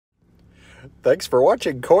Thanks for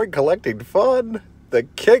watching Coin Collecting Fun, the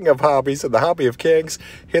king of hobbies and the hobby of kings.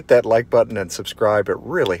 Hit that like button and subscribe. It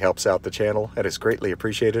really helps out the channel and is greatly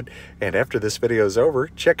appreciated. And after this video is over,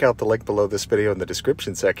 check out the link below this video in the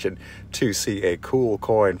description section to see a cool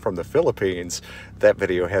coin from the Philippines. That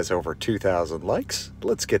video has over 2,000 likes.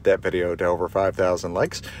 Let's get that video to over 5,000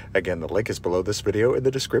 likes. Again, the link is below this video in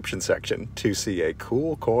the description section to see a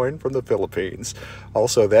cool coin from the Philippines.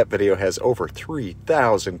 Also, that video has over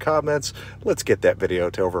 3,000 comments. Let's get that video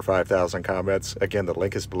to over 5,000 comments. Again, the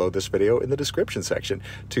link is below this video in the description section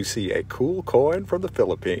to see a cool coin from the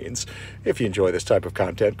Philippines. If you enjoy this type of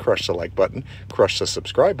content, crush the like button, crush the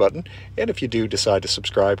subscribe button, and if you do decide to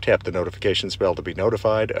subscribe, tap the notifications bell to be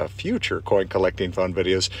notified of future coin collecting fun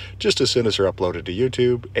videos just as soon as they're uploaded to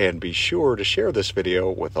YouTube, and be sure to share this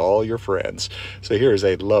video with all your friends. So here's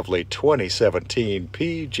a lovely 2017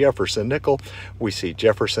 P. Jefferson nickel. We see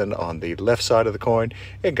Jefferson on the left side of the coin,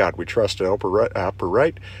 and God we trust in upper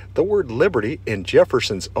right, the word liberty in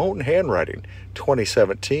Jefferson's own handwriting.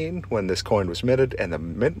 2017 when this coin was minted, and the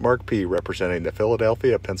mint mark P representing the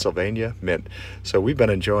Philadelphia, Pennsylvania mint. So we've been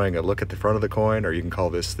enjoying a look at the front of the coin, or you can call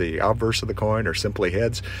this the obverse of the coin, or simply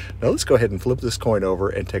heads. Now let's go ahead and flip this coin over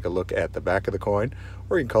and take a look at the back of the coin,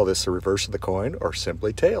 or you can call this the reverse of the coin, or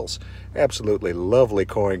simply tails. Absolutely lovely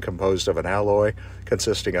coin composed of an alloy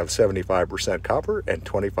consisting of 75% copper and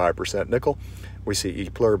 25% nickel. We see E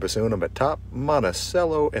pluribus unum at top,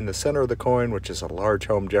 Monticello in the center of the coin, which is a large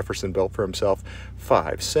home Jefferson built for himself,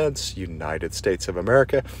 5 cents, United States of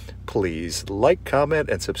America. Please like, comment,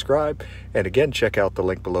 and subscribe. And again, check out the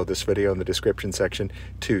link below this video in the description section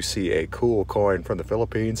to see a cool coin from the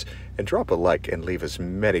Philippines. And drop a like and leave as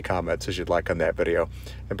many comments as you'd like on that video.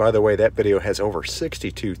 And by the way, that video has over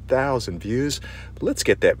 62,000 views. Let's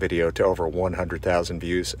get that video to over 100,000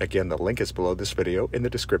 views. Again, the link is below this video in the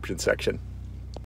description section.